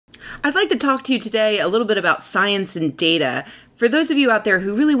I'd like to talk to you today a little bit about science and data. For those of you out there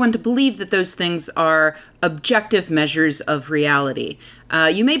who really want to believe that those things are objective measures of reality.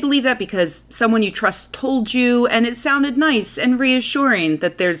 You may believe that because someone you trust told you, and it sounded nice and reassuring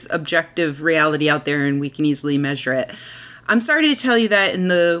that there's objective reality out there and we can easily measure it. I'm sorry to tell you that in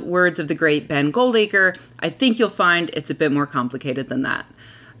the words of the great Ben Goldacre, I think you'll find it's a bit more complicated than that.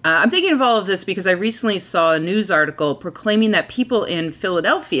 I'm thinking of all of this because I recently saw a news article proclaiming that people in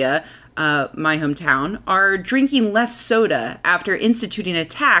Philadelphia, my hometown, are drinking less soda after instituting a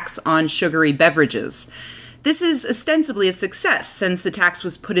tax on sugary beverages. This is ostensibly a success since the tax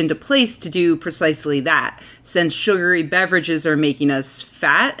was put into place to do precisely that, since sugary beverages are making us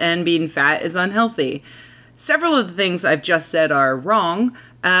fat and being fat is unhealthy. Several of the things I've just said are wrong,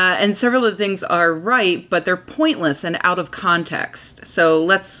 and several of the things are right, but they're pointless and out of context. So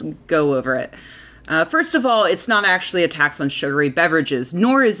let's go over it. First of all, it's not actually a tax on sugary beverages,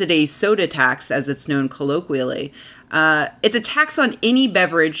 nor is it a soda tax as it's known colloquially. It's a tax on any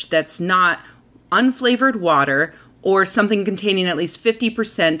beverage that's not unflavored water or something containing at least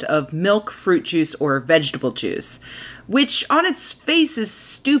 50% of milk, fruit juice, or vegetable juice, which on its face is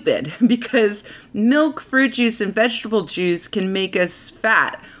stupid because milk, fruit juice, and vegetable juice can make us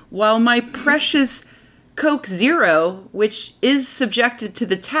fat, while my precious Coke Zero, which is subjected to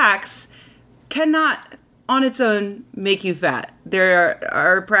the tax, cannot on its own make you fat. There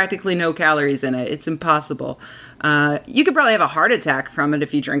are practically no calories in it. It's impossible. You could probably have a heart attack from it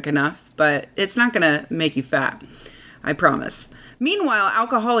if you drink enough, but it's not going to make you fat. I promise. Meanwhile,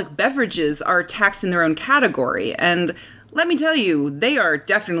 alcoholic beverages are taxed in their own category, and let me tell you, they are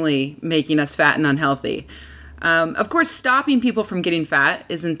definitely making us fat and unhealthy. Of course, stopping people from getting fat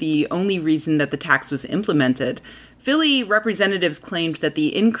isn't the only reason that the tax was implemented. Philly representatives claimed that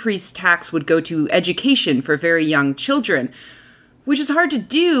the increased tax would go to education for very young children, which is hard to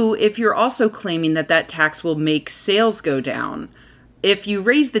do if you're also claiming that that tax will make sales go down. If you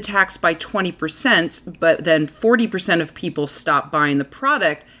raise the tax by 20%, but then 40% of people stop buying the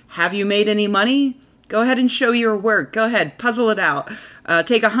product, have you made any money? Go ahead and show your work. Go ahead, puzzle it out.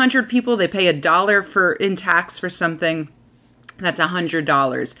 Take 100 people, they pay $1 in tax for something. That's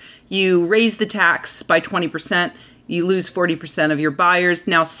 $100. You raise the tax by 20%, you lose 40% of your buyers.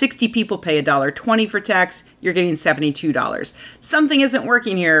 Now 60 people pay $1.20 for tax, you're getting $72. Something isn't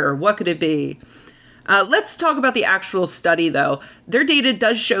working here, or what could it be? Let's talk about the actual study, though. Their data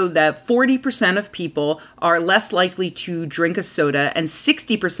does show that 40% of people are less likely to drink a soda and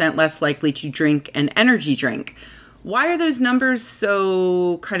 60% less likely to drink an energy drink. Why are those numbers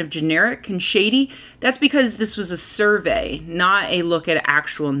so kind of generic and shady? That's because this was a survey, not a look at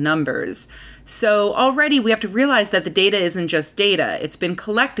actual numbers. So already we have to realize that the data isn't just data. It's been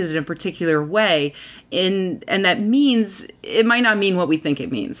collected in a particular way, and that means it might not mean what we think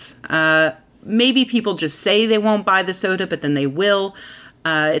it means. Maybe people just say they won't buy the soda, but then they will.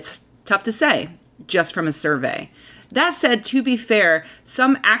 It's tough to say just from a survey. That said, to be fair,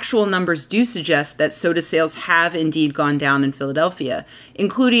 some actual numbers do suggest that soda sales have indeed gone down in Philadelphia,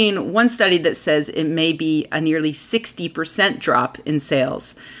 including one study that says it may be a nearly 60% drop in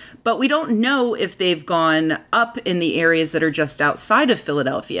sales. But we don't know if they've gone up in the areas that are just outside of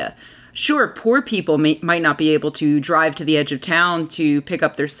Philadelphia. Sure, poor people might not be able to drive to the edge of town to pick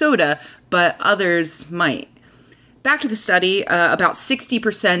up their soda, but others might. Back to the study, about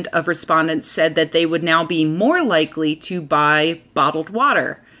 60% of respondents said that they would now be more likely to buy bottled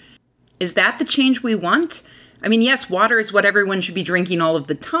water. Is that the change we want? I mean, yes, water is what everyone should be drinking all of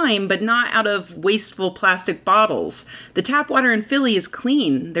the time, but not out of wasteful plastic bottles. The tap water in Philly is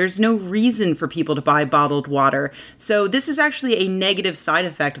clean. There's no reason for people to buy bottled water. So this is actually a negative side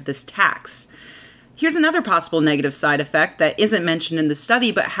effect of this tax. Here's another possible negative side effect that isn't mentioned in the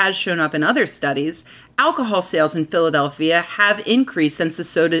study but has shown up in other studies. Alcohol sales in Philadelphia have increased since the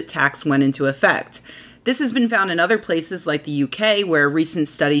soda tax went into effect. This has been found in other places like the UK, where a recent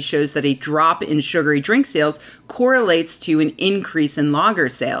study shows that a drop in sugary drink sales correlates to an increase in lager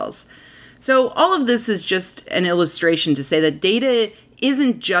sales. So all of this is just an illustration to say that data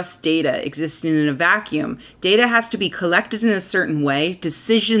isn't just data existing in a vacuum. Data has to be collected in a certain way.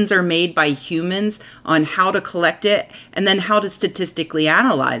 Decisions are made by humans on how to collect it and then how to statistically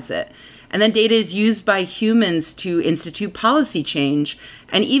analyze it. And then data is used by humans to institute policy change.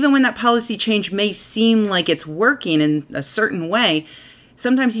 And even when that policy change may seem like it's working in a certain way,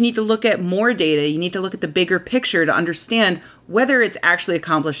 sometimes you need to look at more data. You need to look at the bigger picture to understand whether it's actually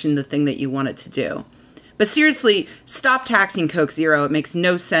accomplishing the thing that you want it to do. But seriously, stop taxing Coke Zero. It makes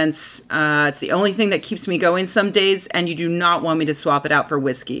no sense. It's the only thing that keeps me going some days, and you do not want me to swap it out for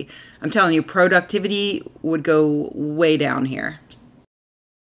whiskey. I'm telling you, productivity would go way down here.